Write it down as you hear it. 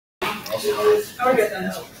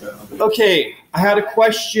Okay, I had a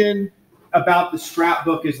question about the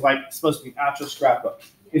scrapbook is like supposed to be an actual scrapbook.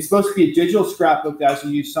 It's supposed to be a digital scrapbook that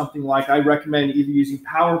you use something like, I recommend either using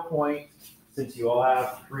PowerPoint, since you all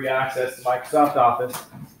have free access to Microsoft Office,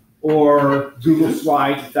 or Google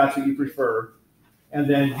Slides, if that's what you prefer, and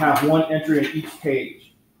then have one entry on each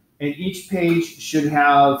page. And each page should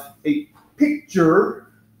have a picture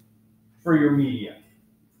for your media.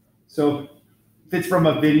 So if it's from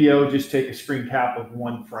a video, just take a screen cap of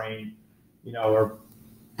one frame, you know, or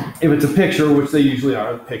if it's a picture, which they usually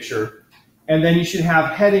are, a picture. And then you should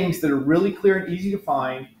have headings that are really clear and easy to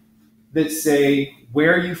find that say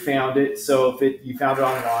where you found it. So if you found it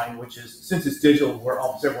online, which is, since it's digital, where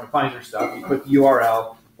almost everyone finds their stuff, you put the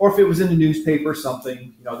URL, or if it was in the newspaper or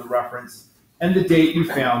something, you know, the reference, and the date you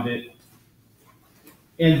found it.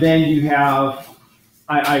 And then you have,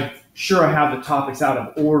 I'm sure I have the topics out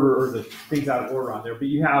of order, or the things out of order on there, but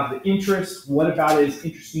you have the interest, what about it is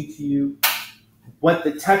interesting to you, what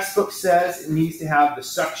the textbook says. It needs to have the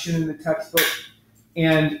section in the textbook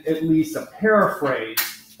and at least a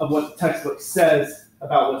paraphrase of what the textbook says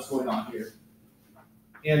about what's going on here.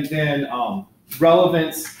 And then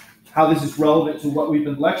relevance, how this is relevant to what we've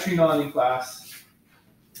been lecturing on in class.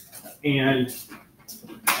 And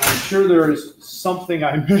I'm sure there is something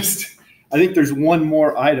I missed. I think there's one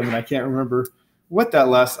more item, and I can't remember what that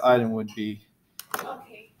last item would be.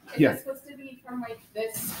 Okay. Is it supposed to be from like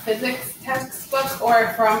this physics textbook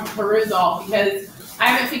or from Perusal? Because I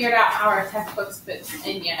haven't figured out how our textbooks fit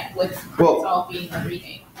in yet with Perusal being a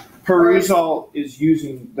reading. Perusal is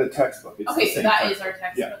using the textbook. It's okay, so that is our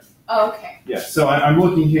textbook. Yeah. Oh, okay. Yeah, so I'm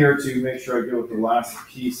looking here to make sure I get what the last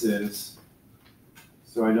piece is,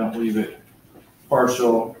 so I don't leave it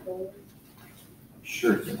partial. I'm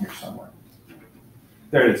sure it's in here somewhere.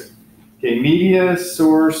 There it is. Okay, media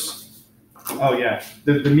source. Oh yeah,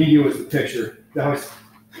 the media was the picture. That was,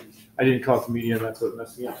 I didn't call it the media, that's what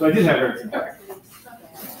messed me up. So I did have everything.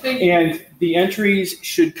 And the entries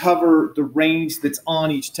should cover the range that's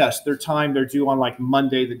on each test. Their time, they're due on like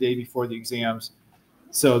Monday, the day before the exams.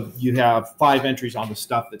 So you have 5 entries on the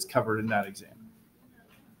stuff that's covered in that exam.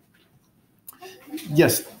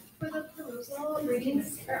 Yes? For the Perusal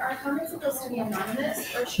readings, are comments supposed to be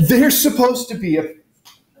anonymous? Or they're supposed to be.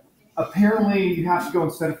 Apparently, you have to go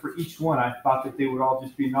and set it for each one. I thought that they would all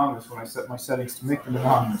just be anonymous when I set my settings to make them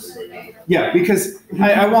anonymous. Yeah, because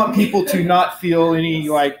I want people to not feel any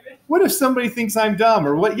like, what if somebody thinks I'm dumb?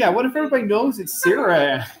 Or what? Yeah, what if everybody knows it's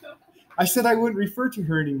Sarah? I said I wouldn't refer to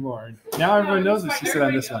her anymore. Now everyone knows what she said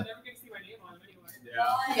on this one.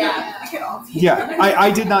 Yeah,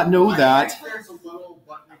 I did not know that.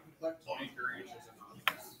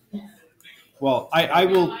 Well, I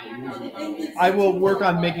will work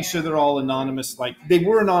on making sure they're all anonymous. Like they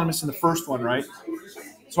were anonymous in the first one, right?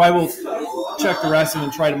 So I will check the rest of them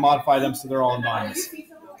and try to modify them so they're all anonymous.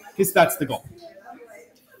 Because that's the goal.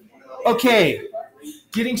 Okay,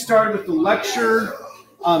 getting started with the lecture.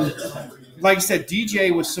 Like I said,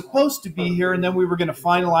 DJ was supposed to be here, and then we were going to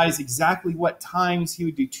finalize exactly what times he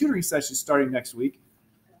would do tutoring sessions starting next week.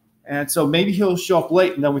 And so maybe he'll show up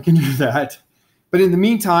late, and then we can do that. But in the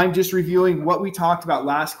meantime, just reviewing what we talked about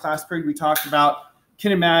last class period. We talked about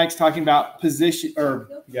kinematics, talking about position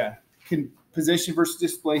versus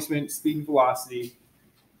displacement, speed and velocity.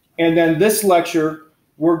 And then this lecture,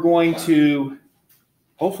 we're going to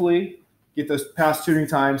hopefully get those past tutoring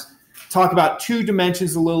times, talk about 2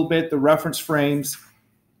 dimensions a little bit, the reference frames,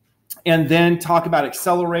 and then talk about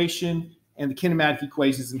acceleration and the kinematic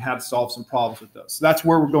equations and how to solve some problems with those. So that's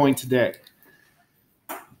where we're going today.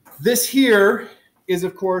 This here is,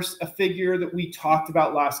 of course, a figure that we talked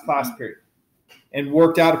about last class period and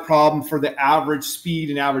worked out a problem for the average speed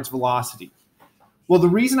and average velocity. Well, the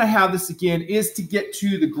reason I have this again is to get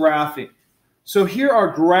to the graphing. So here are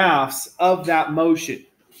graphs of that motion.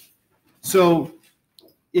 So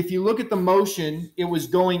if you look at the motion, it was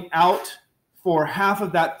going out for half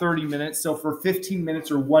of that 30 minutes. So for 15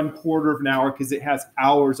 minutes or 1/4 of an hour, because it has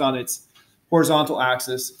hours on its horizontal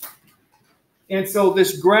axis. And so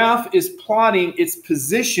this graph is plotting its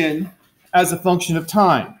position as a function of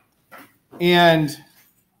time. And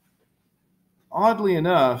oddly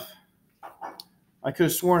enough, I could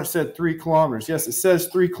have sworn it said 3 kilometers. Yes, it says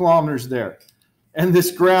 3 kilometers there. And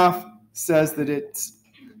this graph says that it's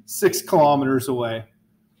 6 kilometers away.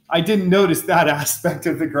 I didn't notice that aspect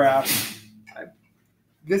of the graph.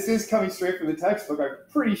 This is coming straight from the textbook. I'm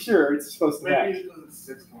pretty sure it's supposed to be.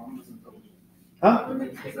 Huh?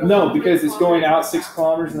 No, because it's going out 6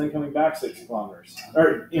 kilometers and then coming back 6 kilometers.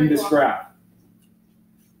 Or in this graph.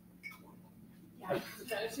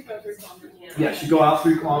 Yeah, it should go out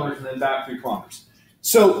 3 kilometers and then back 3 kilometers.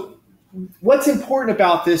 So what's important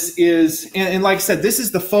about this is, and like I said, this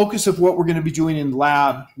is the focus of what we're going to be doing in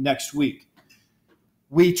lab next week.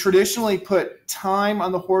 We traditionally put time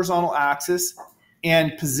on the horizontal axis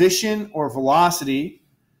and position or velocity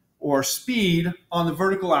or speed on the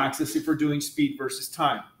vertical axis if we're doing speed versus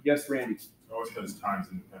time. Yes, Randy? Always because time's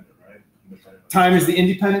independent, right? Independent. Time is the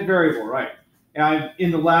independent variable, right? And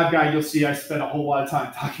in the lab guide, you'll see I spent a whole lot of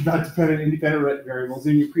time talking about dependent and independent variables.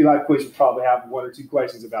 In your pre-lab quiz, you'll probably have 1 or 2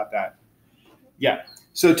 questions about that. Yeah.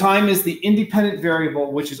 So time is the independent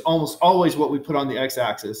variable, which is almost always what we put on the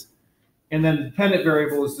x-axis. And then the dependent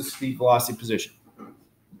variable is the speed, velocity, position.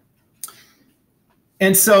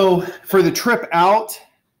 And so for the trip out,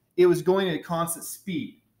 it was going at a constant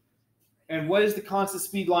speed. And what does the constant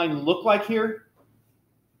speed line look like here?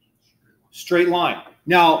 Straight line.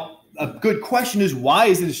 Now, a good question is, why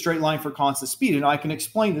is it a straight line for constant speed? And I can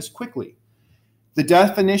explain this quickly. The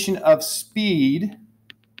definition of speed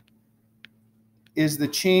is the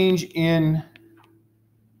change in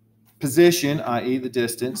position, i.e. the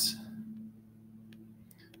distance,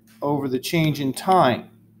 over the change in time.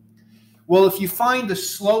 Well, if you find the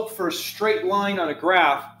slope for a straight line on a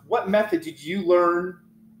graph, what method did you learn?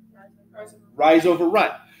 Rise over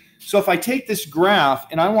run. So if I take this graph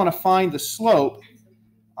and I want to find the slope,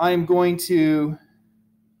 I am going to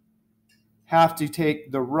have to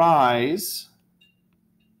take the rise,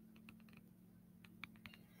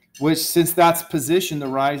 which, since that's position, the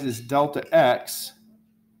rise is delta x,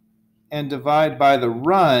 and divide by the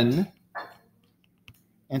run.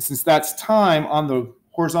 And since that's time on the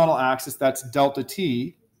horizontal axis, that's delta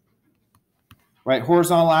t, right?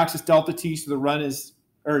 Horizontal axis delta t, so the run is,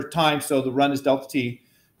 or time, so the run is delta t.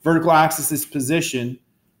 Vertical axis is position,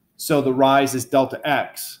 so the rise is delta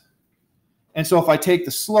x. And so if I take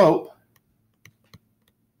the slope,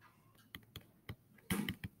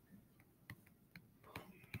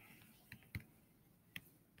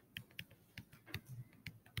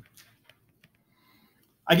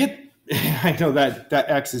 I get, I know that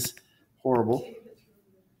x is horrible.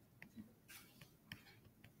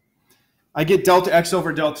 I get delta x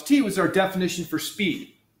over delta t, was our definition for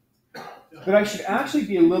speed. But I should actually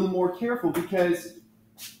be a little more careful because,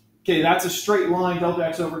 okay, that's a straight line, delta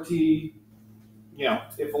x over t. You know,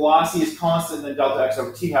 if velocity is constant, then delta x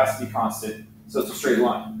over t has to be constant. So it's a straight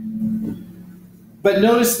line. But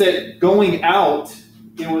notice that going out,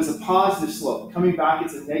 it was a positive slope. Coming back,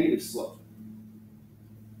 it's a negative slope.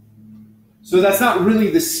 So that's not really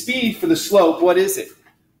the speed for the slope. What is it?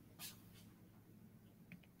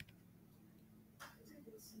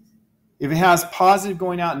 If it has positive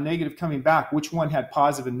going out and negative coming back, which one had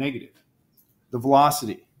positive and negative? The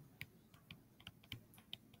velocity.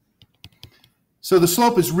 So the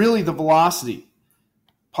slope is really the velocity.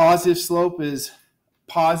 Positive slope is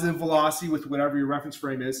positive velocity with whatever your reference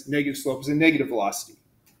frame is. Negative slope is a negative velocity.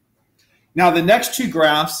 Now the next 2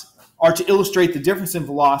 graphs are to illustrate the difference in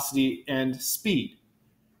velocity and speed.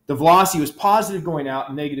 The velocity was positive going out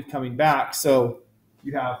and negative coming back. So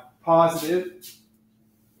you have positive,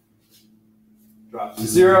 drop to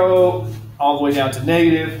 0, all the way down to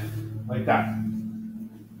negative, like that.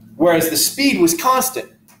 Whereas the speed was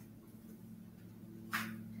constant.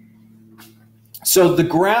 So the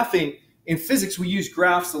graphing, in physics we use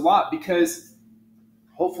graphs a lot because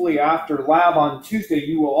hopefully after lab on Tuesday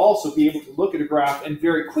you will also be able to look at a graph and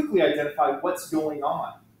very quickly identify what's going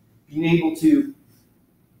on. Being able to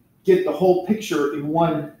get the whole picture in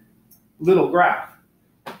one little graph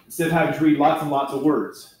instead of having to read lots and lots of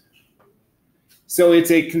words. So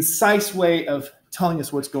it's a concise way of telling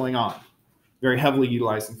us what's going on, very heavily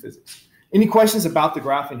utilized in physics. Any questions about the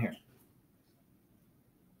graph in here?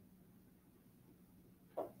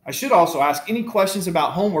 I should also ask, any questions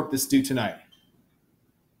about homework that's due tonight?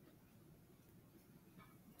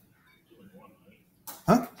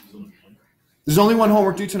 Huh? There's only one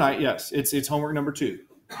homework due tonight, yes. It's homework number 2.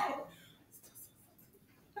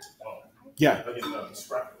 Yeah.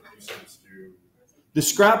 The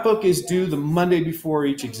scrapbook is due the Monday before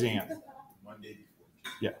each exam.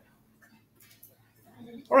 Yeah.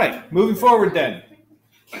 All right, moving forward then.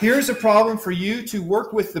 Here's a problem for you to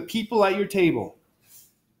work with the people at your table.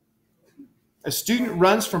 A student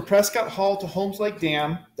runs from Prescott Hall to Holmes Lake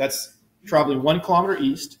Dam, that's traveling 1 kilometer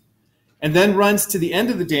east, and then runs to the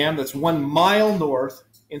end of the dam, that's 1 mile north,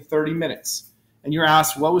 in 30 minutes. And you're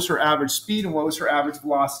asked, what was her average speed and what was her average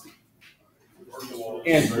velocity?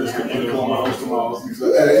 And okay,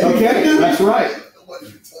 that's right.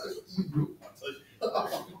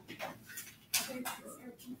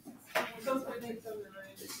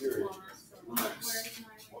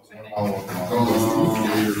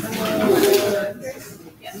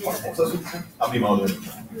 How many miles are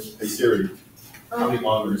Hey Siri, how many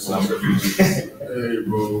monitors? Hey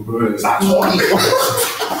bro, go ahead. Stop talking.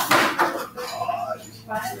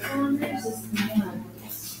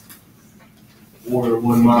 Water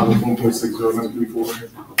 1 mile with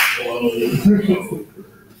 1.609344.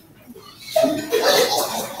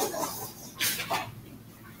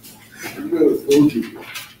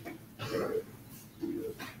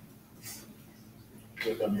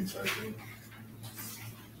 What that means, right?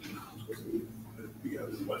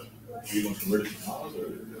 You want to convert it to miles or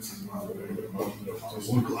this is miles or it's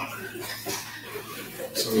 1 kilometer.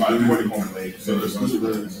 So I'm going home late. So there's no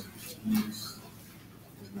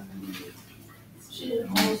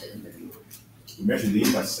we measured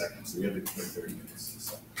these by seconds, so we have to put 30 minutes.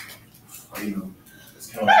 So, you know, it's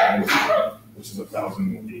kind of like which is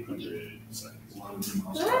 1,800 seconds.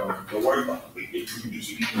 Don't worry about it. You can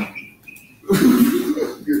just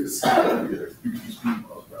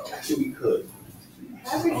actually, we could.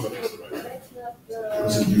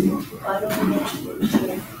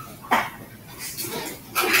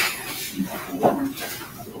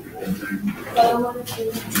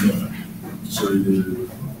 So you did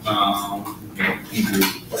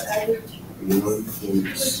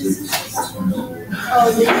 1.6.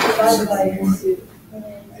 Oh, they divided by your two.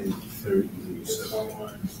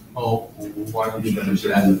 Oh, why would you finish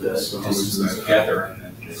it add the distances together and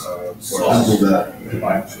then just double that.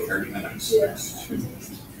 divide by 30 minutes? Yeah.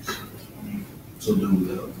 So double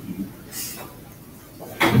that.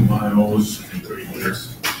 Miles and 30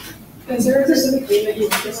 minutes. Is there a specific thing that you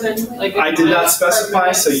want to send? Like I did not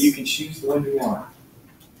specify, so you can choose the one you want.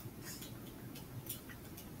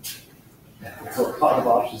 That's a lot of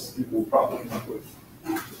options people will probably come up with.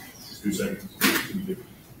 2 seconds.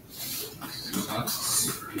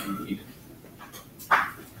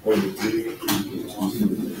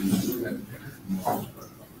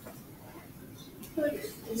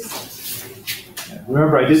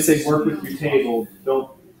 Remember, I did say work with your table.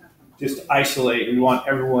 Don't just isolate. We want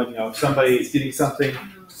everyone, you know, if somebody is getting something,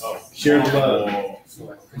 share the love.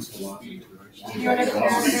 Do you want to do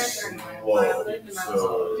parameters or mileage? Do you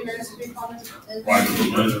want to do comments?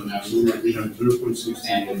 We have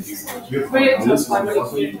 0.6. But it's just fine, but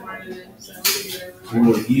it's being divided in, so we can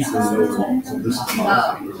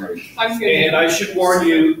do And I should warn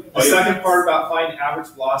you, the second part about finding average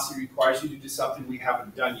velocity requires you to do something we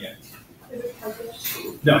haven't done yet.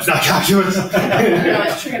 No, it's not calculus.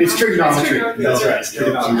 It's trigonometry. That's right. It's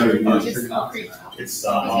trigonometry. It's I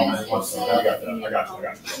got that.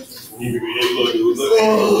 You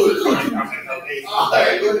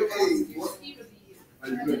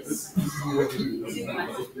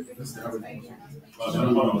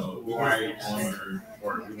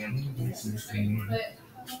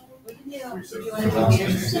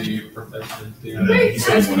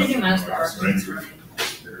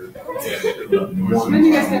When do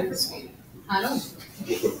you guys get for speed? I don't know.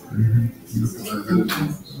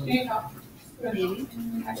 Can you talk?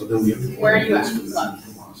 Where are you at?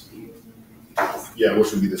 Yeah,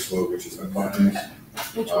 which would be the slope, which is like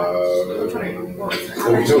Which one?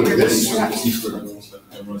 this.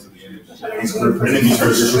 Everyone's at the end. And then you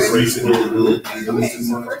start just racing. Okay, so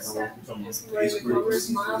first step is where you convert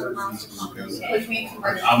miles and miles to kilometers, which means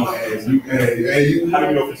conversion. How do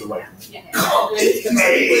we know if it's the right one?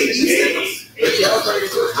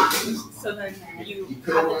 So then you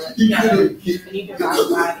have it together, and you divide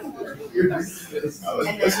by 30. And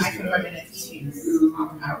then I converted it to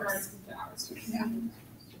hours. Yeah.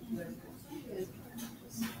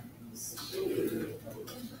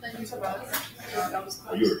 Thank you so much.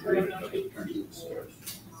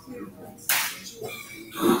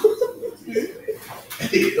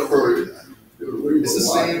 It's the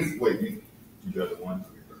same. Wait, you got the one.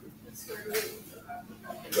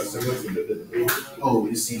 Oh,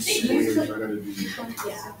 it's these squares. I gotta do.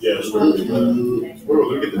 Yeah, so we're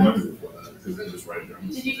gonna get the number before that because they just write it down.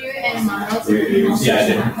 Did you do it in miles? Yeah, I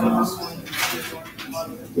did.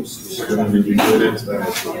 So then we get into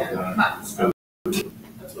that.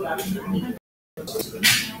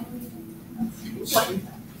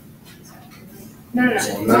 No.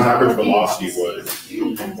 So the average velocity was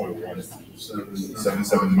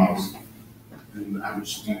 1.177 miles. And the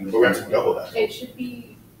average speed. But we have to double that. It should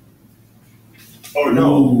be. Oh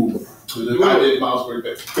no! I did miles per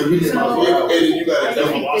day. Because we did miles per day. And you got a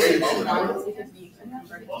double velocity.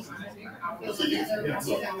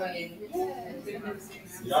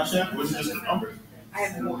 Yasha, what's just the number? I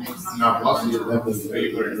have one. No, velocity is definitely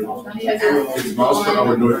Because it's miles per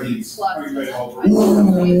hour northeast.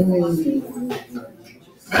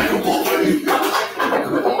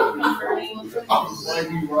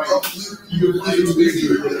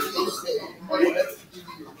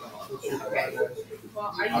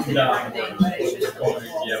 Well, I use a different thing, but it's just so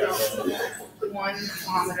 1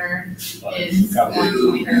 kilometer is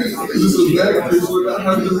 1 meter. You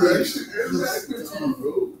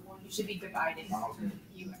should be dividing.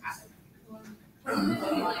 You add.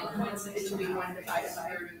 It should be 1 divided by.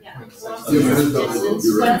 Yeah. That's how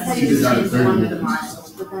you change 1 to the mile.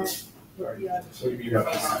 So you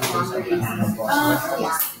have.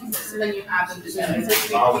 So then you add them together.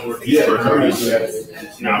 Miles worth each per hour.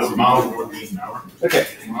 Now, miles worth each hour. Okay.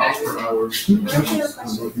 Miles per hour.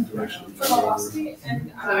 Velocity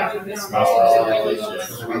and.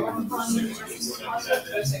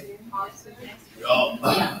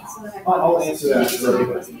 I'll answer that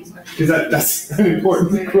because that's an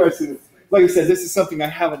important question. Like I said, this is something I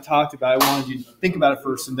haven't talked about. I wanted you to think about it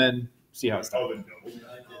first and then see how it's done.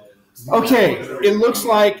 Okay, it looks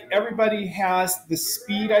like everybody has the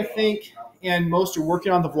speed, I think, and most are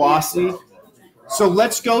working on the velocity. So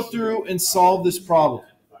let's go through and solve this problem.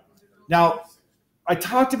 Now, I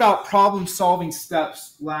talked about problem-solving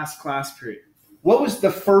steps last class period. What was the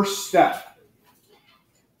first step?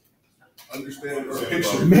 Understand the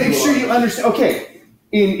picture. Make sure you understand. Okay,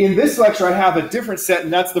 in this lecture, I have a different set,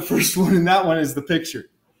 and that's the first one, and that one is the picture.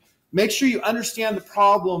 Make sure you understand the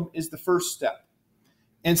problem is the first step.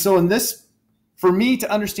 And so in this, for me to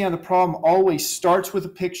understand the problem always starts with a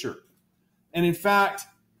picture. And in fact,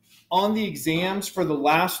 on the exams for the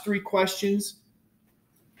last 3 questions,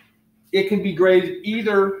 it can be graded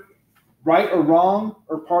either right or wrong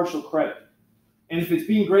or partial credit. And if it's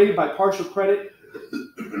being graded by partial credit,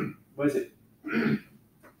 what is it?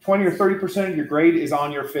 20 or 30% of your grade is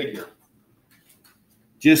on your figure.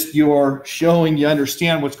 Just you're showing you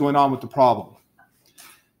understand what's going on with the problem.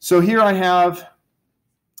 So here I have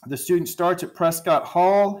the student starts at Prescott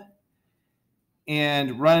Hall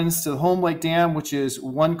and runs to the Home Lake Dam, which is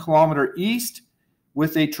 1 kilometer east,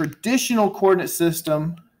 with a traditional coordinate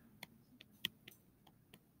system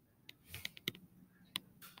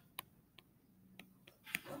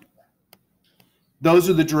Those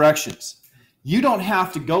are the directions. You don't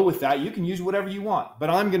have to go with that. You can use whatever you want,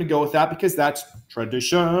 but I'm going to go with that because that's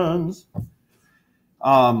traditions.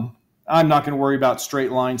 I'm not going to worry about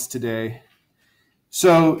straight lines today.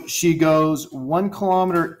 So she goes 1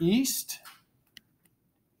 kilometer east,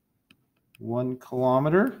 1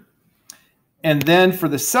 kilometer. And then for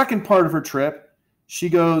the second part of her trip, she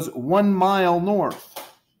goes 1 mile north.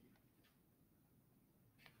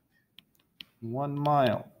 1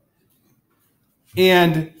 mile.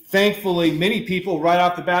 And thankfully, many people right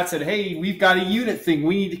off the bat said, hey, we've got a unit thing.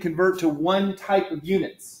 We need to convert to one type of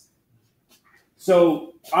units.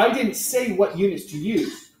 So I didn't say what units to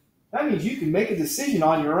use. That means you can make a decision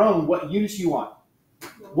on your own what units you want.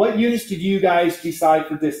 What units did you guys decide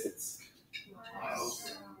for distance?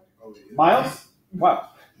 Miles? Wow.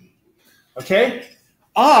 Okay.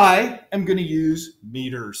 I am going to use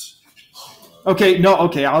meters. Okay, no,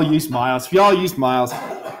 okay, I'll use miles. If y'all use miles.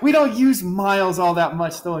 We don't use miles all that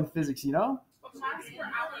much, though, in physics, you know?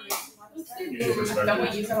 You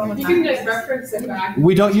can just reference it back.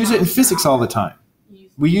 We don't use it in physics all the time.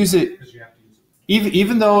 We use it,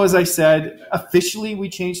 even though, as I said, officially we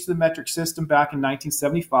changed to the metric system back in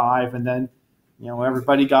 1975, and then, you know,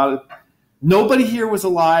 everybody got it. Nobody here was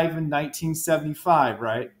alive in 1975,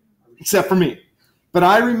 right? Except for me. But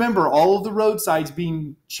I remember all of the roadsides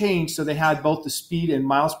being changed so they had both the speed in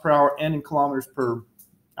miles per hour and in kilometers per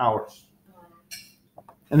hour.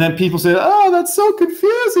 And then people said, oh, that's so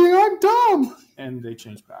confusing, I'm dumb. And they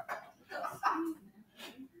changed back.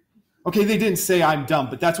 Okay, they didn't say I'm dumb,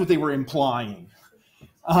 but that's what they were implying.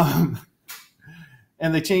 And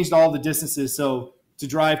they changed all the distances. So to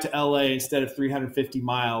drive to LA instead of 350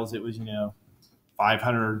 miles, it was,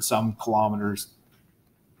 500 some kilometers.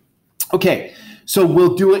 Okay, so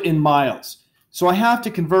we'll do it in miles. So I have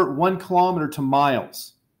to convert 1 kilometer to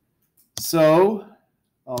miles. So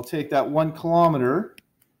I'll take that 1 kilometer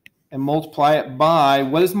and multiply it by,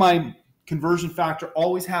 what does my conversion factor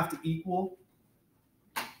always have to equal?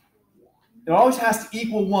 It always has to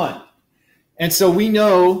equal 1. And so we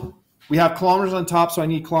know we have kilometers on top, so I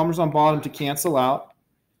need kilometers on bottom to cancel out.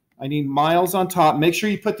 I need miles on top. Make sure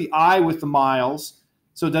you put the I with the miles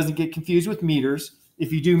so it doesn't get confused with meters.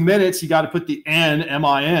 If you do minutes, you got to put the N,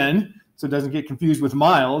 M-I-N, so it doesn't get confused with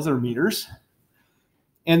miles or meters.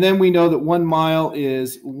 And then we know that 1 mile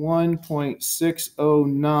is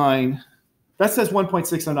 1.609. That says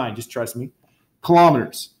 1.609, just trust me,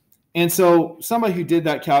 kilometers. And so somebody who did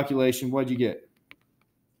that calculation, what did you get?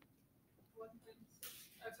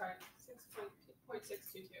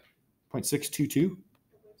 6.622. 0.622?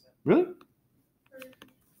 Really?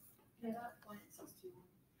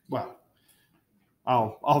 Wow.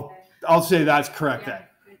 I'll say that's correct then.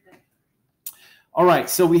 All right,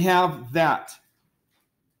 so we have that.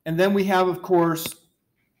 And then we have, of course,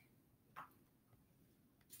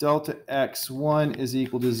 delta x1 is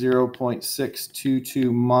equal to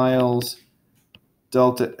 0.622 miles.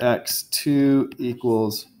 Delta x2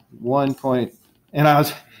 equals 1 point. And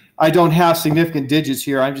I don't have significant digits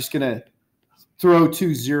here. I'm just going to throw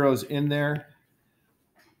 2 zeros in there.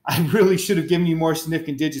 I really should have given you more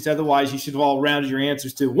significant digits. Otherwise, you should have all rounded your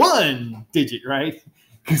answers to 1 digit, right?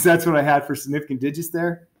 Because that's what I had for significant digits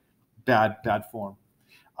there. Bad form.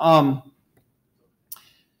 And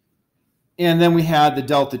then we had the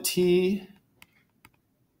delta t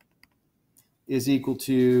is equal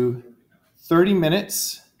to 30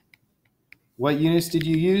 minutes. What units did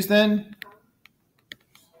you use then?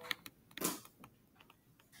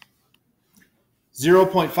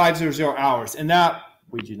 0.500 hours. And that,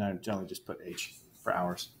 we generally just put H for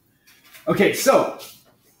hours. Okay, so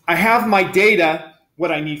I have my data,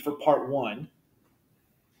 what I need for part 1.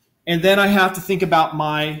 And then I have to think about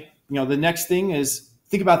my, the next thing is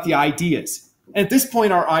think about the ideas. And at this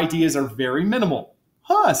point, our ideas are very minimal.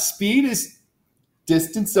 Speed is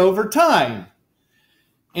distance over time.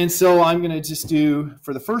 And so I'm going to just do,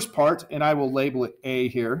 for the first part, and I will label it A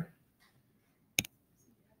here.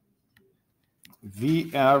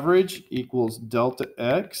 V average equals delta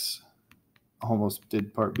x. Almost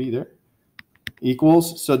did part B there.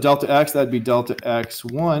 Equals, so delta x, that'd be delta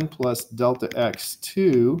x1 plus delta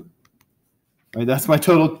x2. Right, that's my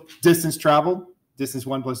total distance traveled. Distance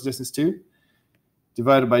 1 plus distance 2.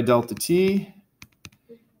 Divided by delta t.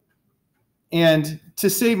 And to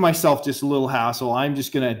save myself just a little hassle, I'm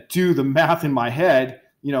just going to do the math in my head.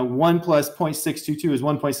 1 plus 0.622 is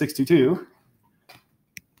 1.622.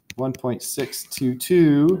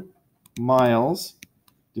 1.622 miles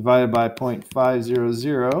divided by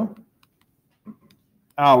 0.500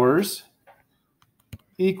 hours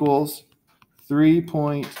equals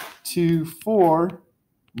 3.24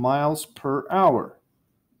 miles per hour.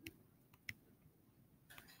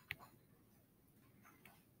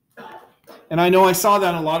 And I know I saw that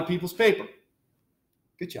in a lot of people's paper.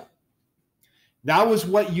 Good job. That was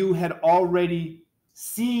what you had already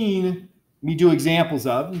seen me do examples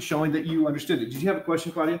of and showing that you understood it. Did you have a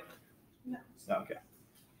question, Claudia? No. Okay.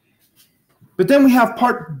 But then we have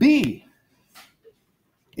part B.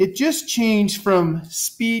 It just changed from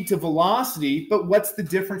speed to velocity, but what's the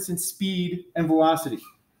difference in speed and velocity?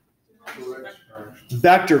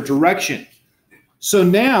 Vector, direction. So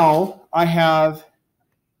now I have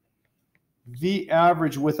V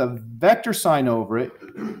average with a vector sign over it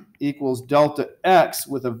equals delta x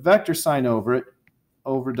with a vector sign over it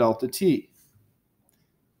over delta t.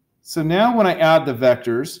 So now when I add the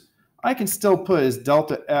vectors, I can still put as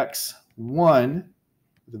delta x1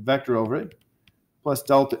 with a vector over it plus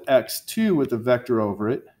delta x2 with a vector over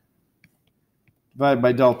it divided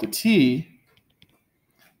by delta t.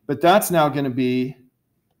 But that's now going to be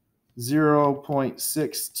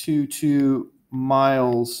 0.622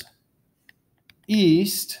 miles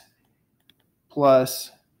east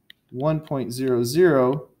plus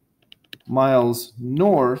 1.00 miles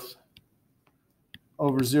north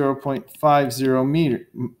over 0.50 meter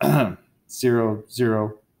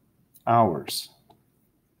 00 hours.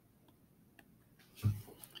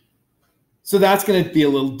 So that's going to be a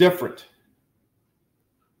little different.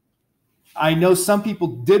 I know some people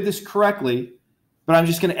did this correctly, but I'm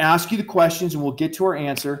just going to ask you the questions and we'll get to our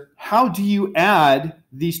answer. How do you add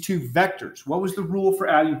these two vectors? What was the rule for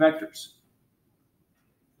adding vectors?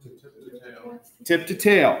 Tip to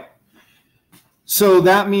tail. So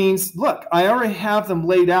that means, look, I already have them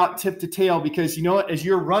laid out tip to tail because, as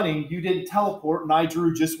you're running, you didn't teleport and I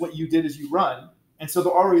drew just what you did as you run. And so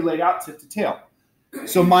they're already laid out tip to tail.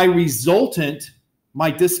 So my resultant,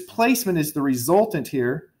 my displacement is the resultant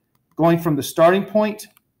here, going from the starting point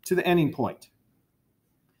to the ending point.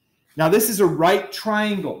 Now this is a right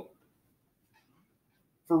triangle.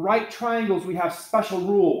 For right triangles, we have special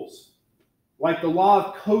rules, like the law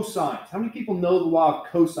of cosines. How many people know the law of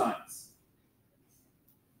cosines?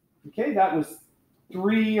 Okay, that was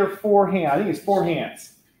 3 or 4 hands. I think it's 4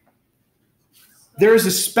 hands. There is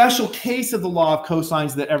a special case of the law of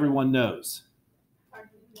cosines that everyone knows.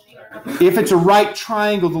 If it's a right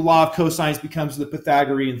triangle, the law of cosines becomes the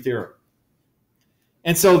Pythagorean theorem.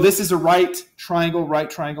 And so this is a right triangle. Right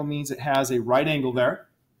triangle means it has a right angle there.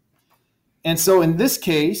 And so in this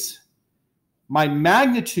case, my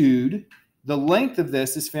magnitude, the length of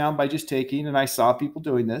this is found by just taking, and I saw people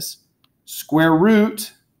doing this, square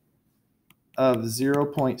root of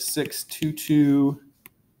 0.622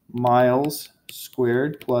 miles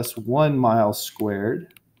squared plus 1 mile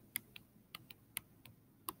squared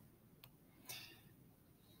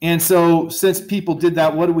And so since people did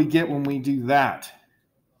that, what do we get when we do that?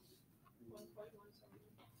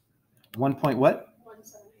 1 point what?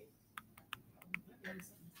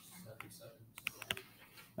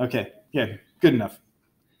 Okay, yeah, good enough.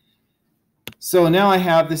 So now I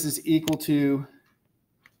have this is equal to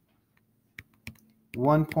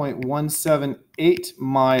 1.178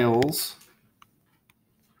 miles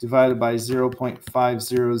divided by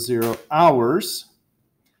 0.500 hours.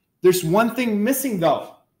 There's one thing missing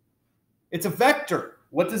though. It's a vector.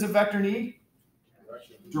 What does a vector need?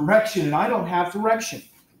 Direction, and I don't have direction.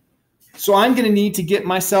 So I'm going to need to get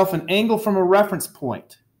myself an angle from a reference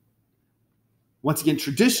point. Once again,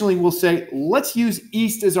 traditionally we'll say, let's use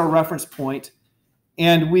east as our reference point,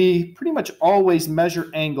 and we pretty much always measure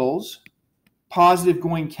angles positive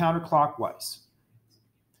going counterclockwise.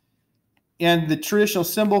 And the traditional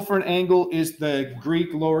symbol for an angle is the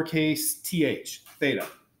Greek lowercase th, theta.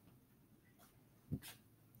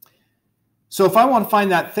 So if I want to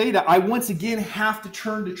find that theta, I once again have to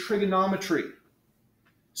turn to trigonometry.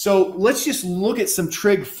 So let's just look at some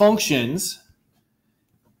trig functions.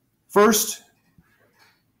 First,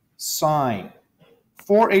 sine.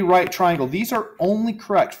 For a right triangle. These are only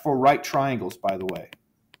correct for right triangles, by the way.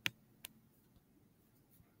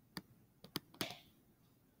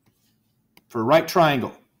 For a right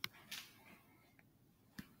triangle.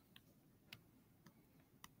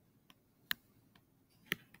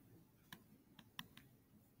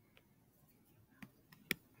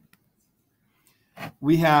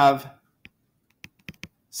 We have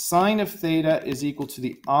sine of theta is equal to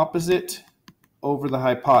the opposite over the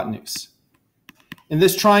hypotenuse. In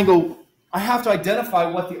this triangle, I have to identify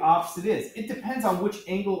what the opposite is. It depends on which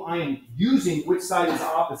angle I am using, which side is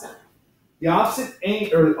opposite. The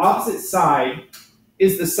opposite side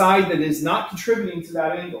is the side that is not contributing to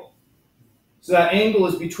that angle. So that angle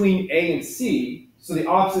is between A and C, so the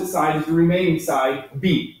opposite side is the remaining side,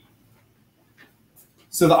 B.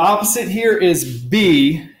 So the opposite here is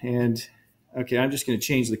B, and okay, I'm just going to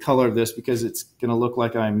change the color of this because it's going to look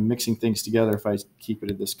like I'm mixing things together if I keep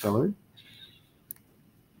it at this color.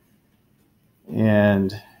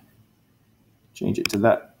 And change it to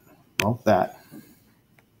that, well, that.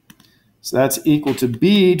 So that's equal to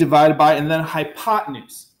B divided by, and then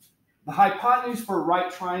hypotenuse. The hypotenuse for a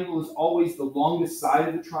right triangle is always the longest side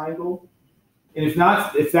of the triangle. And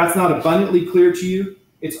if that's not abundantly clear to you,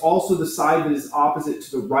 it's also the side that is opposite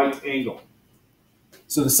to the right angle.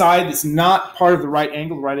 So the side that's not part of the right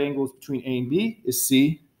angle is between A and B, is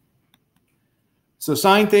C. So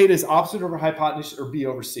sine theta is opposite over hypotenuse, or B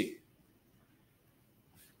over C.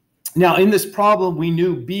 Now in this problem, we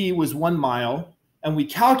knew B was 1 mile, and we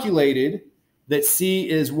calculated that C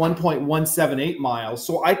is 1.178 miles,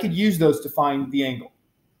 so I could use those to find the angle.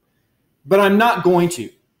 But I'm not going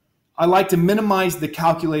to. I like to minimize the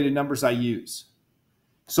calculated numbers I use.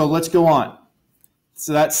 So let's go on.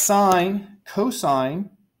 So that's sine, cosine.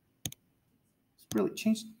 It's really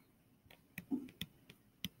changed.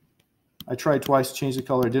 I tried twice to change the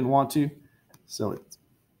color. I didn't want to, so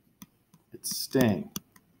it's staying.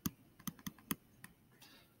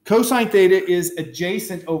 Cosine theta is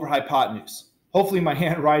adjacent over hypotenuse. Hopefully my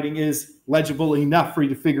handwriting is legible enough for you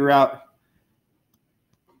to figure out.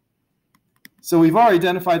 So we've already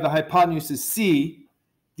identified the hypotenuse as C.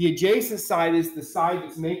 The adjacent side is the side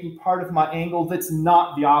that's making part of my angle that's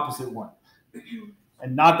not the opposite one.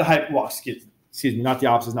 And not the excuse me, not the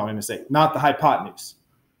opposite is not what I'm going to say. Not the hypotenuse.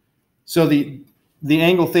 So the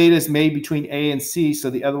angle theta is made between A and C, so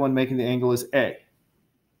the other one making the angle is A.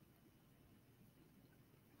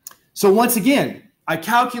 So once again, I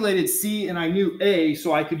calculated C and I knew A,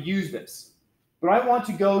 so I could use this. But I want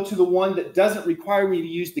to go to the one that doesn't require me to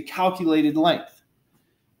use the calculated length.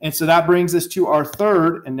 And so that brings us to our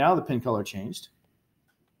third, and now the pen color changed,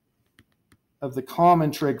 of the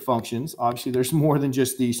common trig functions. Obviously, there's more than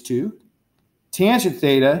just these two. Tangent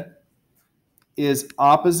theta is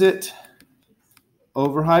opposite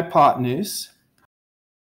over hypotenuse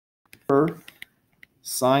for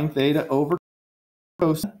sine theta over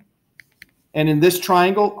cosine. And in this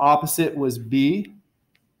triangle, opposite was B.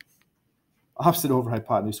 Opposite over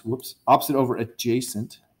hypotenuse, whoops. Opposite over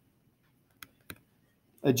adjacent.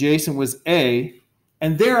 Adjacent was A.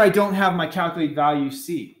 And there I don't have my calculated value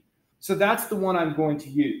C. So that's the one I'm going to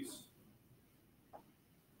use.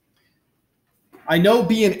 I know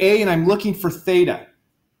B and A, and I'm looking for theta.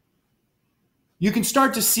 You can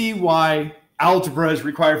start to see why algebra is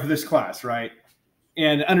required for this class, right?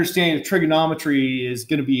 And understanding of trigonometry is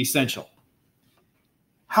going to be essential.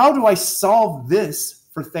 How do I solve this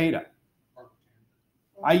for theta?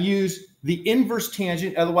 I use the inverse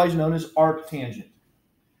tangent, otherwise known as arctangent.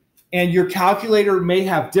 And your calculator may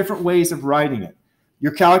have different ways of writing it.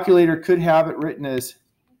 Your calculator could have it written as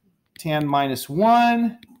tan minus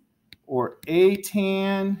 1, or a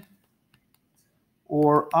tan,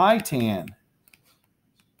 or I tan.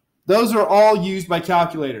 Those are all used by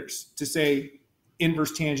calculators to say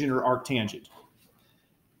inverse tangent or arctangent.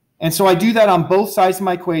 And so I do that on both sides of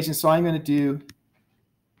my equation. So I'm going to do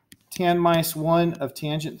tan minus 1 of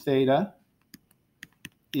tangent theta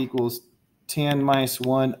equals tan minus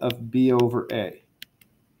 1 of b over a.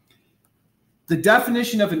 The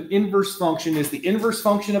definition of an inverse function is the inverse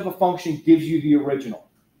function of a function gives you the original.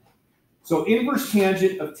 So inverse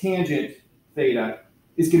tangent of tangent theta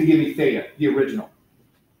is going to give me theta, the original.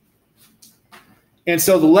 And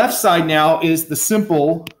so the left side now is the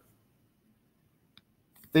simple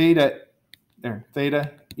theta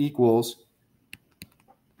equals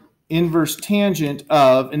inverse tangent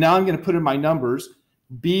of, and now I'm going to put in my numbers.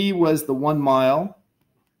 B was the 1 mile,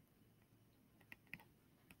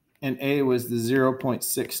 and A was the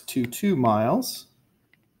 0.622 miles.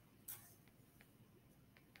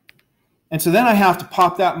 And so then I have to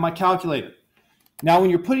pop that in my calculator. Now, when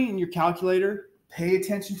you're putting it in your calculator, pay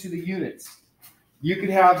attention to the units. You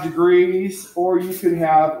could have degrees or you could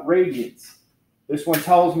have radians. This one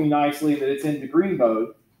tells me nicely that it's in degree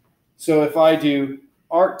mode. So if I do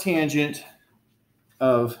arctangent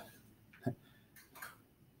of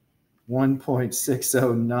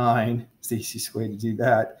 1.609, it's the easiest way to do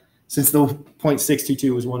that, since the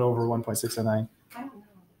 0.622 was 1 over 1.609. I don't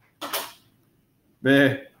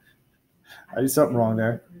know. I did something wrong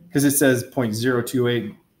there because it says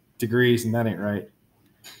 0.028 degrees, and that ain't right.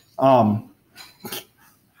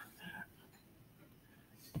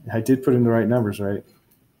 I did put in the right numbers, right?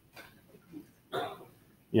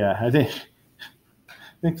 Yeah, I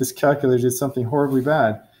think this calculator did something horribly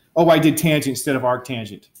bad. Oh, I did tangent instead of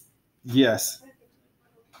arctangent. Yes.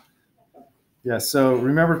 Yeah, so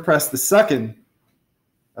remember to press the second.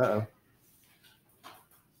 Uh-oh.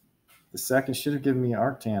 The second should have given me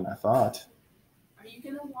arctan, I thought. Are you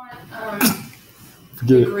going to want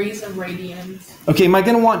degrees of radians? Okay, am I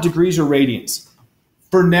going to want degrees or radians?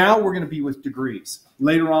 For now, we're going to be with degrees.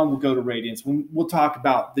 Later on, we'll go to radians. We'll talk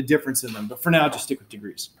about the difference in them. But for now, just stick with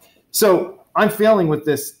degrees. So I'm failing with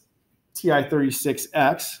this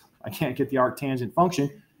TI-36X. I can't get the arctangent function.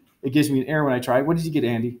 It gives me an error when I try. What did you get,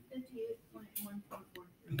 Andy?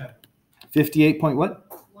 58.1443. 58 point what?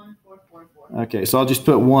 1444. Okay, so I'll just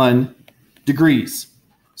put 1 degrees.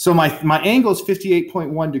 So my angle is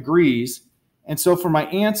 58.1 degrees. And so for my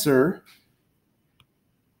answer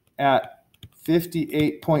at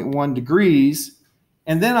 58.1 degrees,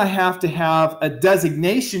 and then I have to have a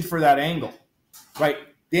designation for that angle, right?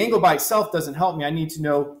 The angle by itself doesn't help me. I need to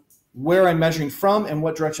know where I'm measuring from and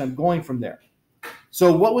what direction I'm going from there.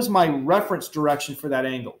 So what was my reference direction for that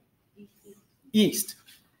angle? East.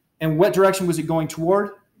 And what direction was it going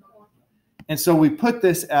toward? And so we put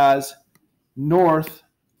this as north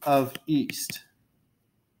of east.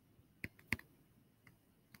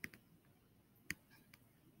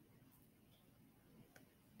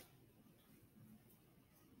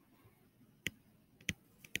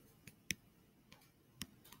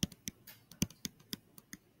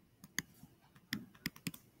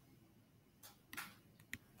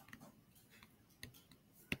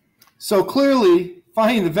 So clearly,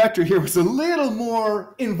 finding the vector here was a little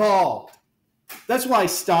more involved. That's why I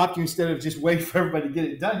stopped you instead of just waiting for everybody to get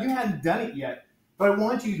it done. You hadn't done it yet, but I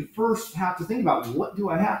want you to first have to think about, what do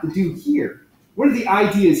I have to do here? What are the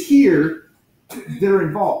ideas here that are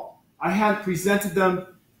involved? I have presented them.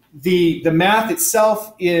 The math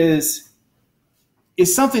itself is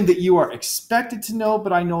something that you are expected to know,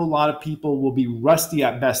 but I know a lot of people will be rusty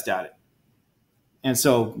at best at it. And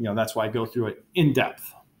so, that's why I go through it in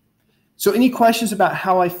depth. So any questions about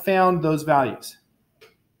how I found those values?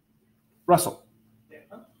 Russell?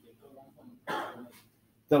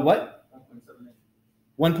 The what?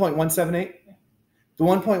 1.178? The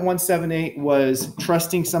 1.178 was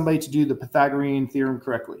trusting somebody to do the Pythagorean theorem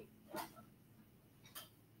correctly.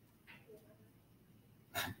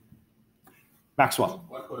 Maxwell.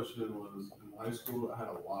 My question was, in high school, I had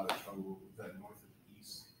a lot of trouble with that north and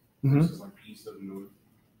east. Mm-hmm. Versus like east of north.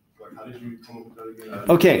 Like, how did you come up with that again?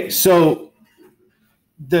 Okay, so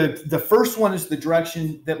the first one is the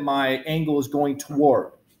direction that my angle is going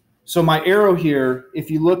toward. So my arrow here,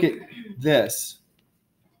 if you look at this,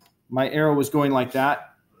 my arrow was going like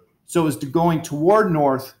that. So it was going toward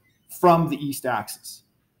north from the east axis.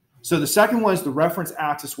 So the second one is the reference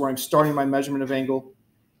axis where I'm starting my measurement of angle.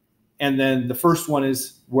 And then the first one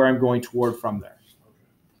is where I'm going toward from there.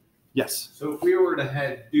 Yes? So if we were to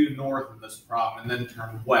head due north in this problem and then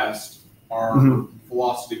turn west, our Mhm.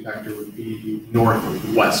 velocity vector would be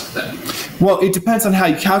northwest then. Well, it depends on how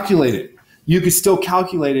you calculate it. You could still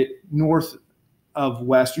calculate it north of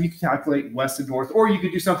west, or you could calculate west of north, or you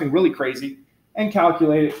could do something really crazy and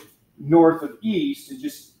calculate it north of east and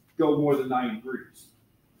just go more than 90 degrees.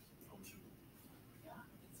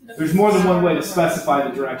 There's more than one way to specify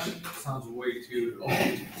the direction. Sounds way too.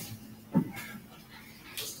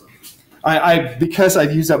 Because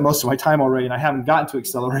I've used up most of my time already and I haven't gotten to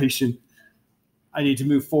acceleration, I need to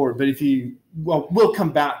move forward. But we'll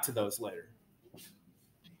come back to those later.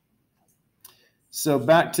 So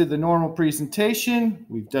back to the normal presentation.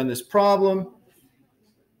 We've done this problem.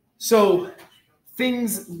 So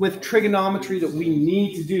things with trigonometry that we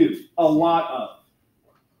need to do a lot of.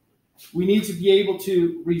 We need to be able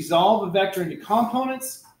to resolve a vector into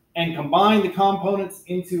components and combine the components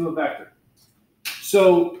into a vector.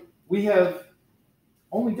 So we have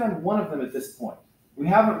only done one of them at this point. We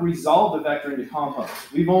haven't resolved a vector into components.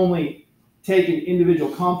 We've only taken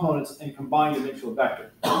individual components and combined them into a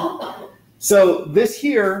vector. So this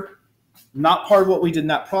here, not part of what we did in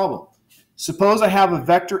that problem. Suppose I have a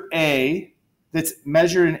vector A that's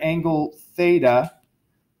measured an angle theta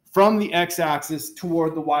from the x-axis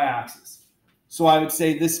toward the y-axis. So I would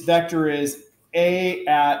say this vector is A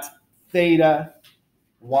at theta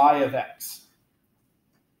y of x,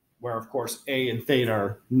 where of course A and theta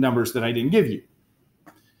are numbers that I didn't give you.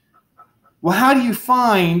 Well, how do you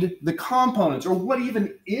find the components, or what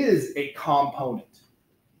even is a component?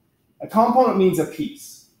 A component means a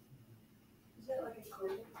piece. Is it like a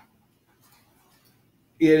coordinate?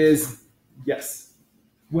 It is, yes.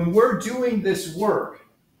 When we're doing this work,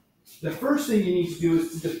 the first thing you need to do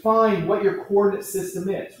is to define what your coordinate system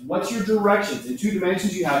is. What's your directions? In 2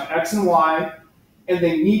 dimensions, you have x and y, and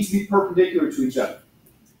they need to be perpendicular to each other.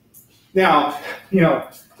 Now,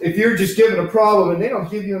 if you're just given a problem and they don't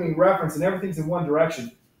give you any reference and everything's in one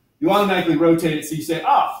direction, you automatically rotate it so you say,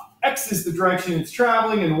 x is the direction it's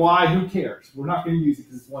traveling, and y, who cares? We're not going to use it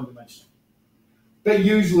because it's one dimensional. But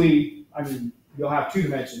usually, you'll have 2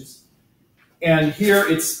 dimensions. And here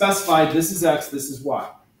it's specified this is x, this is y.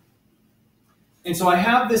 And so I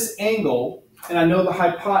have this angle, and I know the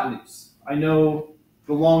hypotenuse. I know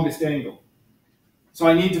the longest angle. So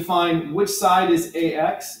I need to find which side is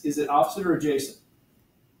ax. Is it opposite or adjacent?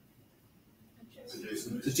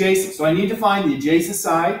 It's adjacent. So I need to find the adjacent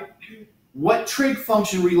side. What trig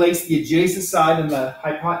function relates the adjacent side and the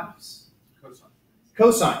hypotenuse? Cosine.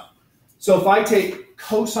 Cosine. So if I take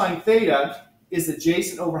cosine theta is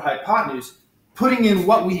adjacent over hypotenuse, putting in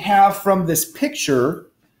what we have from this picture,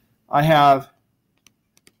 I have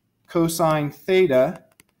cosine theta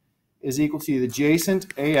is equal to the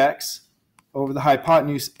adjacent ax over the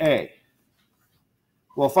hypotenuse a.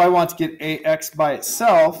 Well, if I want to get ax by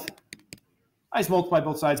itself, I just multiply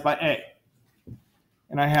both sides by a.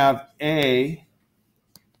 And I have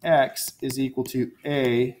ax is equal to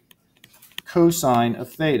a cosine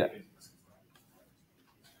of theta.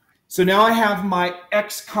 So now I have my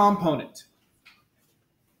x component.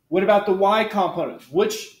 What about the y component?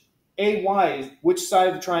 Which side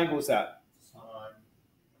of the triangle is that?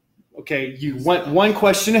 Okay, you went one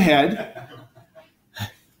question ahead.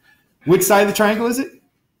 Which side of the triangle is it?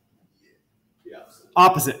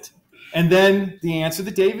 Opposite. And then the answer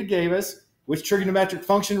that David gave us, which trigonometric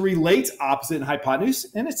function relates opposite and hypotenuse,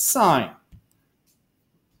 and it's sine.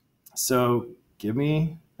 So give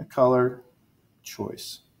me a color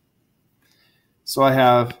choice. So I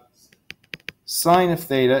have sine of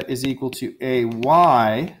theta is equal to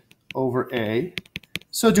ay over a.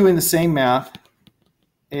 So doing the same math,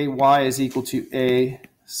 ay is equal to a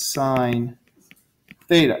sine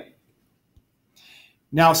theta.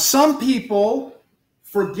 Now, some people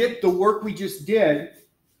forget the work we just did,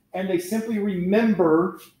 and they simply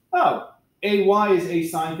remember, ay is a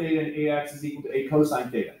sine theta and ax is equal to a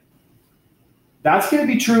cosine theta. That's going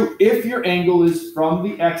to be true if your angle is from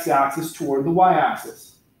the x-axis toward the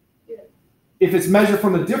y-axis. If it's measured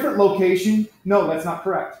from a different location, no, that's not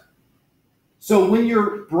correct. So when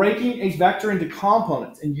you're breaking a vector into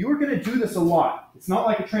components, and you're going to do this a lot, it's not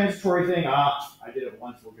like a transitory thing, I did it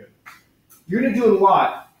once, we're good. You're going to do it a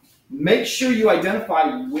lot. Make sure you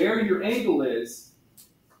identify where your angle is,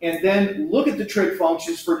 and then look at the trig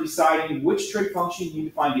functions for deciding which trig function you need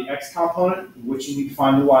to find the x component, and which you need to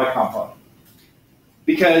find the y component.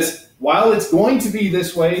 Because while it's going to be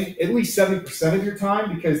this way, at least 70% of your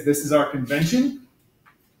time, because this is our convention,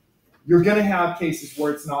 you're going to have cases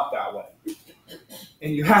where it's not that way.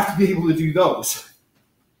 And you have to be able to do those.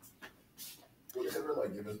 Would it ever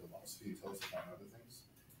give us velocity to tell us about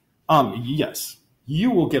other things? Yes. You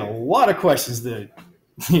will get a lot of questions that,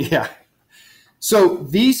 yeah. So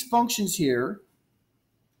these functions here,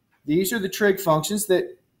 these are the trig functions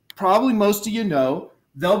that probably most of you know.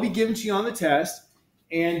 They'll be given to you on the test,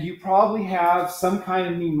 and you probably have some kind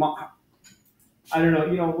of mnemonic. I don't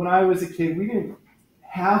know, when I was a kid, we didn't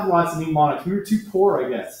have lots of mnemonics. We were too poor, I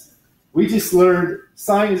guess. We just learned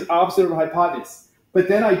sine is opposite of hypotenuse. But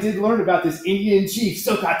then I did learn about this Indian chief,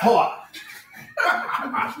 Sokatoa.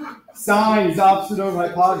 Sine is opposite over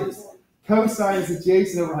hypotenuse. Cosine is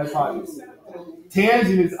adjacent over hypotenuse.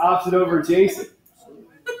 Tangent is opposite over adjacent.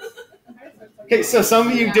 Okay, so some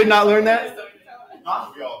of you did not learn that?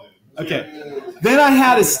 We all did. Okay. Then I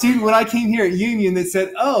had a student when I came here at Union that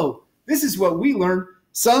said, oh, this is what we learned.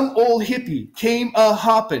 Some old hippie came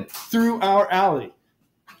a-hopping through our alley.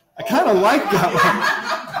 I kind of like that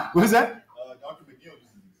one. What was that? Dr. McNeil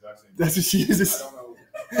uses the exact same. That's what she uses.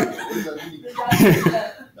 I don't know. What does that mean?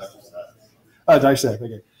 That's just that. Oh, dissect.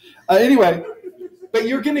 Okay. Anyway, but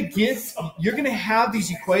you're gonna have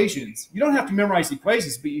these equations. You don't have to memorize the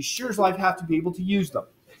equations, but you sure as life have to be able to use them.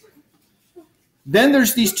 Then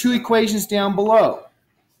there's these two equations down below.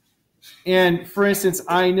 And for instance,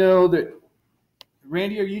 I know that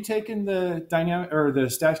Randy, are you taking the dynamic or the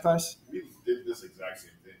statics class? We did this exact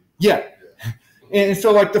same thing. Yeah. And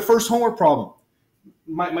so like the first homework problem,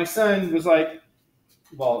 my son was like,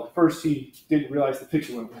 well, at first he didn't realize the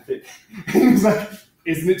picture went with it. He was like,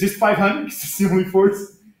 isn't it just 500? Because it's the only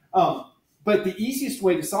force. But the easiest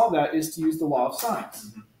way to solve that is to use the law of sines.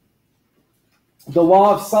 Mm-hmm. The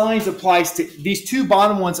law of sines applies to, these two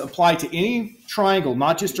bottom ones apply to any triangle,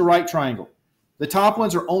 not just a right triangle. The top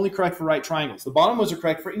ones are only correct for right triangles. The bottom ones are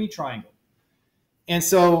correct for any triangle. And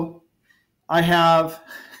so I have,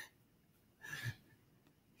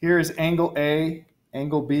 here is angle A,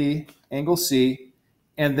 angle B, angle C,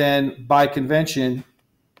 and then by convention,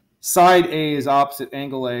 side A is opposite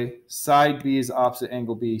angle A, side B is opposite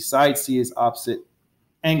angle B, side C is opposite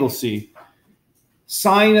angle C.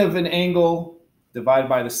 Sine of an angle divided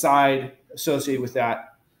by the side associated with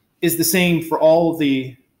that is the same for all of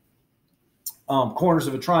the corners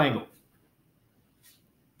of a triangle.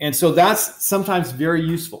 And so that's sometimes very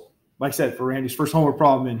useful. Like I said, for Randy's first homework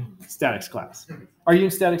problem in statics class. Are you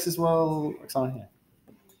in statics as well, Oksana? Yeah.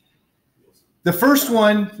 The first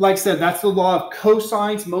one, like I said, that's the law of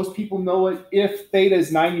cosines. Most people know it. If theta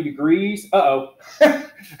is 90 degrees,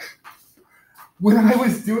 when I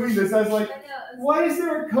was doing this, I was like, why is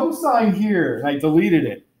there a cosine here? And I deleted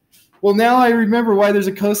it. Well, now I remember why there's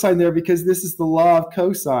a cosine there, because this is the law of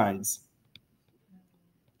cosines.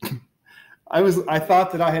 I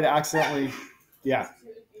thought that I had accidentally, yeah.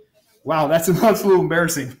 Wow, that's a little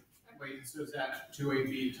embarrassing. Wait, so is that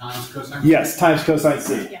 2AB times cosine? Yes, times cosine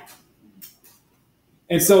C. Yeah.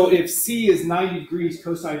 And so if C is 90 degrees,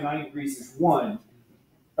 cosine 90 degrees is 1,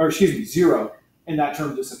 or excuse me, 0, and that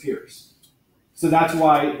term disappears. So that's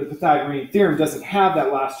why the Pythagorean theorem doesn't have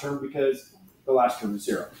that last term, because the last term is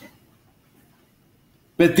 0.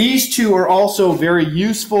 But these two are also very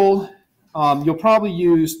useful. You'll probably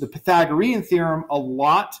use the Pythagorean theorem a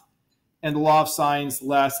lot, and the law of sines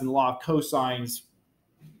less, and the law of cosines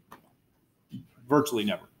virtually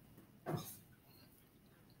never.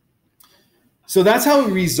 So that's how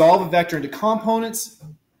we resolve a vector into components.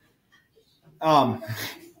 An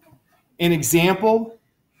example,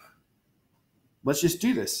 let's just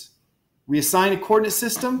do this. We assign a coordinate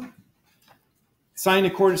system. Assign a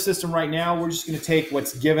coordinate system right now. We're just going to take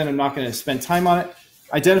what's given. I'm not going to spend time on it.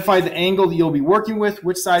 Identify the angle that you'll be working with,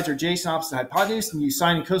 which sides are adjacent, opposite, hypotenuse, and use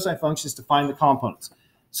sine and cosine functions to find the components.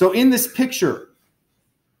 So in this picture,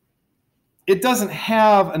 it doesn't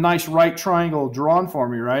have a nice right triangle drawn for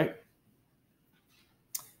me, right?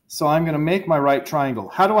 So I'm going to make my right triangle.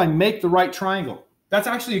 How do I make the right triangle? That's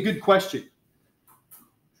actually a good question.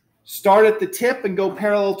 Start at the tip and go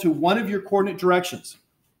parallel to one of your coordinate directions.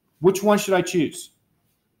 Which one should I choose?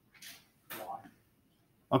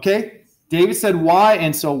 Okay. David said Y,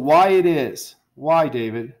 and so Y it is. Why,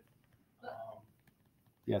 David?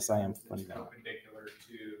 Yes, I am funny now. Perpendicular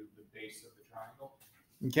to the base of the triangle.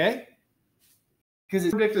 Okay? Because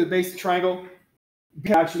it's perpendicular to the base of the triangle,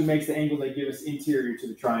 it actually makes the angle they give us interior to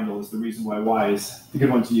the triangle is the reason why Y is the good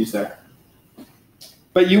one to use there.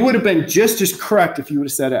 But you would have been just as correct if you would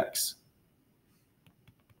have said X.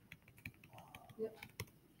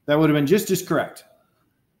 That would have been just as correct.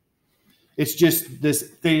 It's just this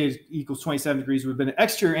theta equals 27 degrees would have been an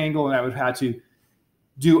exterior angle, and I would have had to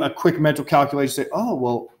do a quick mental calculation, say, oh,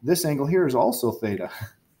 well, this angle here is also theta.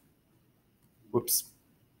 Whoops.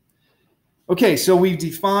 Okay, so we've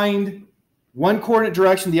defined one coordinate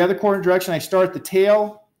direction, the other coordinate direction. I start at the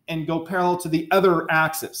tail and go parallel to the other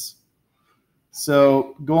axis.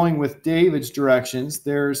 So going with David's directions,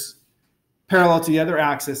 there's parallel to the other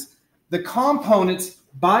axis. The components,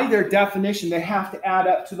 by their definition, they have to add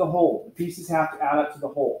up to the whole. The pieces have to add up to the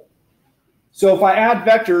whole. So if I add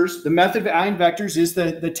vectors, the method of adding vectors is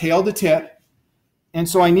the tail to tip. And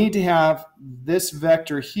so I need to have this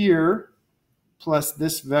vector here plus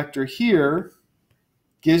this vector here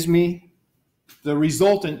gives me the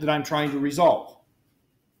resultant that I'm trying to resolve.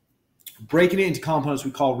 Breaking it into components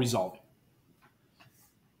we call resolving.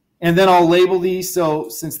 And then I'll label these. So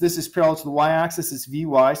since this is parallel to the y-axis, it's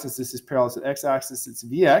Vy. Since this is parallel to the x-axis, it's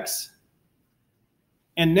Vx.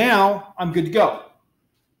 And now I'm good to go.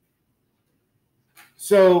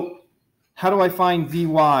 So how do I find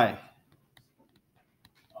Vy?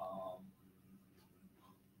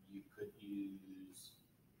 You could use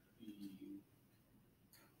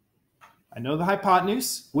I know the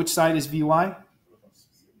hypotenuse. Which side is Vy?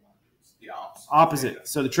 the opposite. Opposite.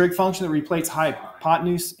 So the trig function that replaces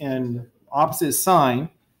hypotenuse and opposite is sine.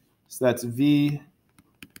 So that's V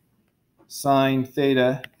sine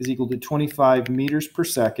theta is equal to 25 meters per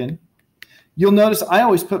second. You'll notice I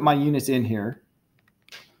always put my units in here.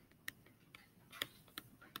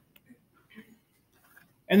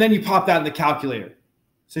 And then you pop that in the calculator.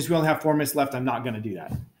 Since we only have 4 minutes left, I'm not going to do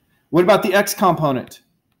that. What about the x component?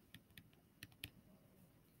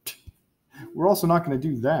 We're also not going to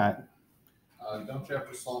do that. Don't you have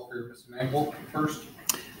to solve for your missing angle first?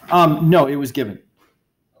 No, it was given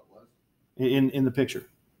Oh, what? in the picture.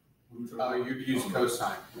 You'd use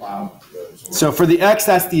cosine. Wow. So for the x,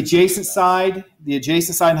 that's the adjacent side. The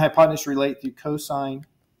adjacent side and hypotenuse relate through cosine.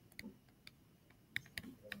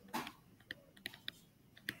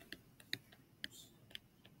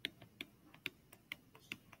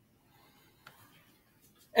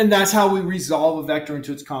 And that's how we resolve a vector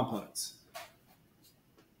into its components.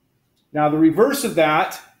 Now, the reverse of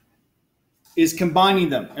that is combining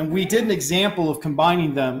them. And we did an example of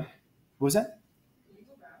combining them. What was that?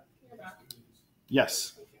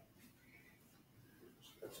 Yes.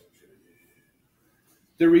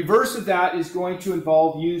 The reverse of that is going to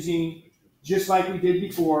involve using, just like we did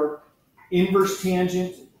before, inverse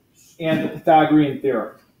tangent and the Pythagorean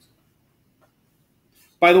theorem.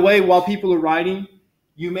 By the way, while people are writing,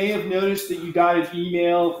 you may have noticed that you got an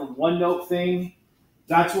email from OneNote thing.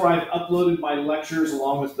 That's where I've uploaded my lectures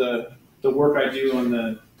along with the work I do on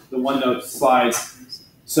the OneNote slides.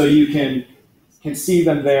 So you can see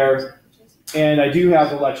them there. And I do have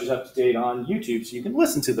the lectures up to date on YouTube, so you can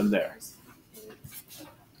listen to them there.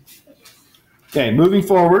 Okay, moving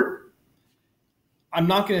forward. I'm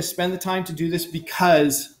not going to spend the time to do this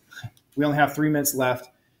because we only have 3 minutes left.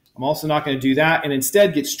 I'm also not going to do that and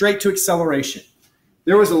instead get straight to acceleration.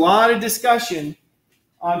 There was a lot of discussion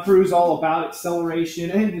on PHYS all about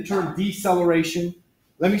acceleration and the term deceleration.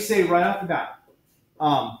 Let me say right off the bat,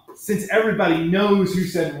 since everybody knows who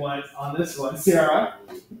said what on this one, Sarah,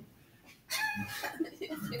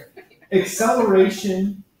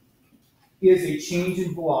 acceleration is a change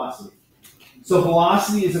in velocity. So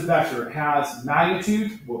velocity is a vector. It has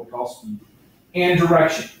magnitude, what we call speed, and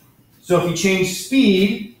direction. So if you change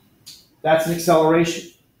speed, that's an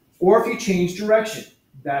acceleration. Or if you change direction,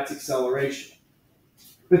 that's acceleration.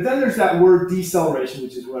 But then there's that word deceleration,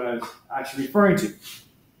 which is what I was actually referring to.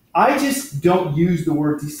 I just don't use the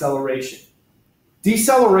word deceleration.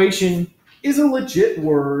 Deceleration is a legit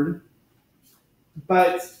word,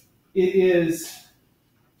 but it is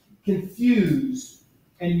confused,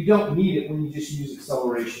 and you don't need it when you just use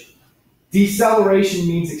acceleration. Deceleration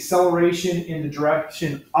means acceleration in the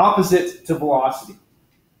direction opposite to velocity.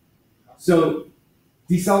 So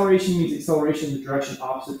deceleration means acceleration in the direction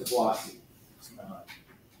opposite to velocity. It's not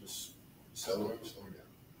just accelerate, slow down.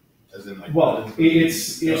 As in like. Well,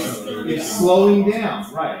 it's slowing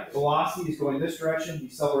down, right? Velocity is going this direction.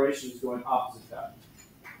 Deceleration is going opposite that.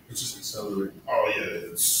 It's just accelerating. Oh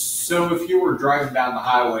yeah, it's. So if you were driving down the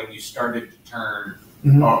highway and you started to turn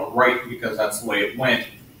right because that's the way it went,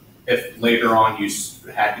 if later on you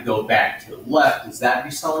had to go back to the left, is that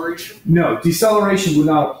deceleration? No, deceleration would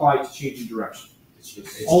not apply to changing direction.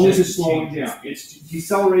 It's Only to just slowing changing down. It's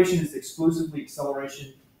deceleration is exclusively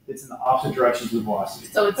acceleration that's in the opposite direction to the velocity.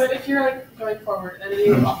 So it's like if you're like going forward and then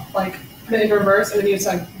you like put it in reverse and then you just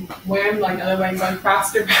like wham like other way going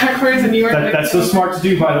faster backwards and you were like, That's so smart to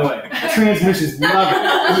do, by the way. Transmissions love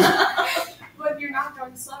it. But you're not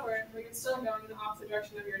going slower, but you're still going in the opposite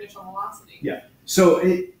direction of your initial velocity. Yeah. So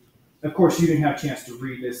of course you didn't have a chance to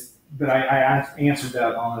read this, but I answered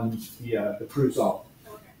that on the proof solve.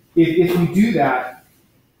 Okay. If you do that,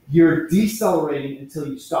 you're decelerating until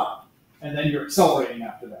you stop, and then you're accelerating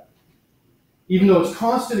after that. Even though it's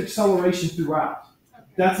constant acceleration throughout. Okay.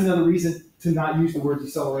 That's another reason to not use the word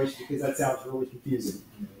deceleration, because that sounds really confusing.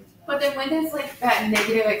 But then when does like that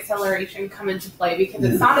negative acceleration come into play? Because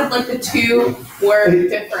it sounded like the two were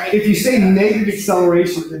different. If you say negative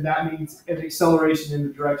acceleration, then that means an acceleration in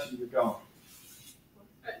the direction you're going.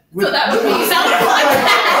 So that would be sounded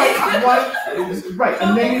like that. Right,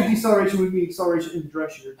 a negative deceleration would be acceleration in the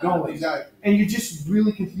direction you're going. Exactly. And you're just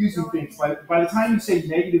really confusing things. By the time you say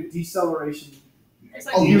negative deceleration, It's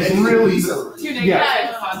Oh, you're negative really deceleration. two negative Yeah.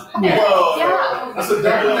 and positive. Yeah. Whoa. Yeah. That's a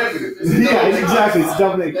double negative. It's a Yeah, double exactly, it's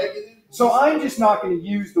double negative. negative. So I'm just not going to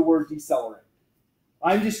use the word decelerate.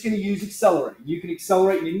 I'm just going to use accelerate. You can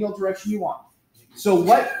accelerate in any old direction you want. So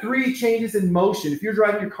what 3 changes in motion, if you're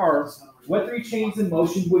driving your car, what 3 changes in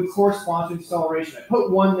motion would correspond to acceleration? I put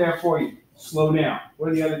 1 there for you. Slow down.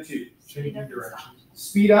 What are the other 2? Changing direction.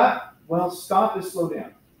 Speed up. Well, stop is slow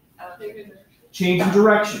down. Change in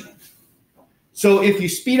direction. So if you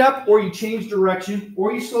speed up or you change direction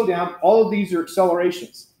or you slow down, all of these are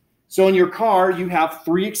accelerations. So in your car, you have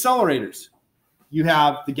 3 accelerators. You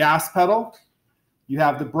have the gas pedal, you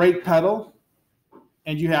have the brake pedal,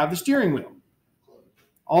 and you have the steering wheel.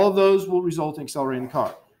 All of those will result in accelerating the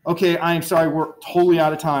car. Okay, I am sorry, we're totally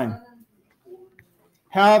out of time.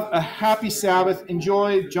 Have a happy Sabbath.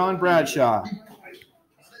 Enjoy John Bradshaw.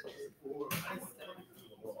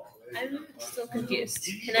 I'm still confused.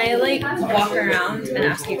 Can I walk around and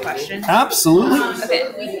ask you questions? Absolutely.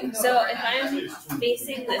 Okay. So if I'm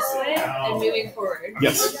facing this way and moving forward,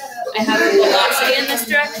 Yes. I have a velocity in this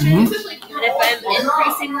direction. Mhm. And if I'm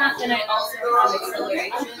increasing that, then I also have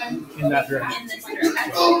acceleration In that direction. in this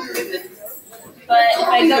direction. But if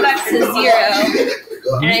I go back to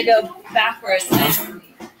 0 and I go backwards, I'm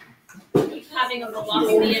having a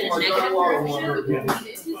velocity in a negative direction.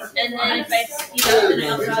 And then if I speed up, then I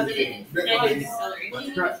also have a negative acceleration.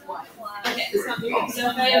 Okay, so if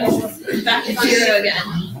I am back to 0 again,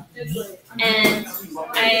 and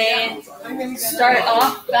I start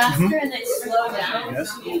off faster and then slow down, Yes.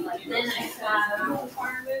 then I have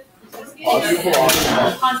Positive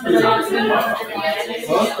velocity. positive velocity and then okay,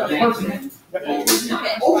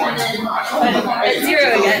 and then at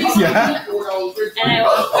 0 again, Yeah. and I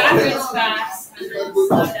walk backwards fast and then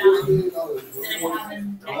slow down.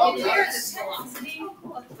 And I have a negative velocity,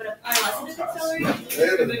 but a positive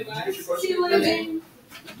acceleration.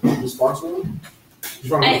 Responsible?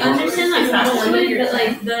 I understand like that one, but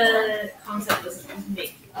the concept doesn't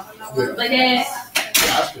make. I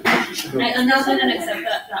understand and accept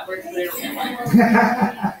that works, but I don't know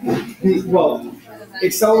why. Well,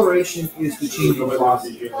 acceleration is the change in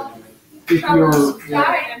velocity. If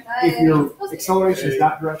your acceleration is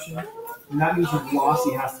that direction, then that means your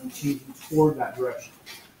velocity has to be changing toward that direction.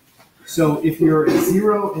 So if you're at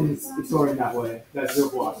 0 and it's accelerating that way, that's 0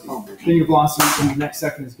 velocity. Then your velocity in the next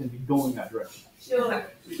second is going to be going that direction.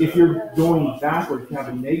 If you're going backward, if you have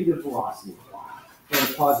a negative velocity and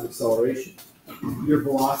a positive acceleration, your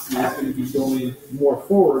velocity is going to be going more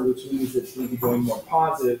forward, which means it's going to be going more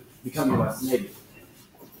positive, becoming less negative.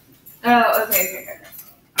 Oh, okay.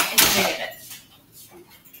 I think I get it.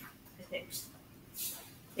 I think.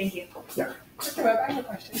 Thank you. Mr. Webb, I have a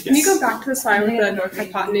question. Can you go back to the slide with the north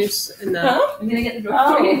hypotenuse and the I'm gonna get the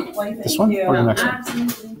door. This one or the next one?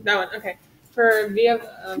 Absolutely. that one? Okay. For V of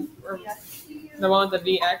or the one with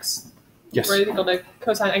the Vx, Yes. where you think of the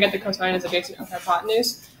cosine, I get the cosine as adjacent of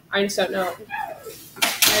hypotenuse. I just don't know.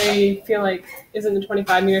 I feel like isn't the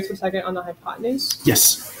 25 meters per second on the hypotenuse?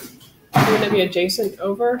 Yes. Wouldn't it be adjacent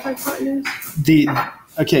over hypotenuse?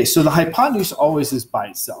 Okay, so the hypotenuse always is by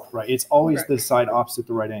itself, right? It's always Right. the side opposite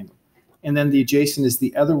the right angle. And then the adjacent is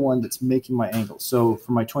the other one that's making my angle. So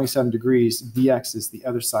for my 27 degrees, Vx is the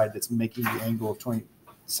other side that's making the angle of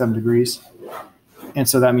 27 degrees. And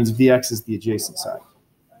so that means Vx is the adjacent side.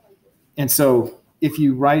 And so if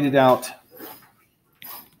you write it out,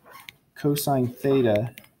 cosine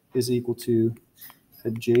theta is equal to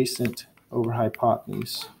adjacent over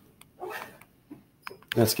hypotenuse.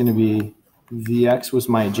 That's going to be Vx was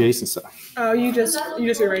my adjacent side. Oh, you just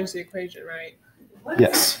rearranged the equation, right?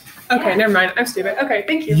 Yes. Okay, never mind. I'm stupid. Okay,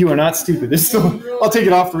 thank you. You are not stupid. It's still, I'll take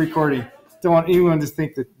it off the recording. Don't want anyone to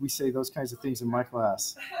think that we say those kinds of things in my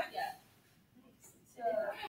class. Yeah.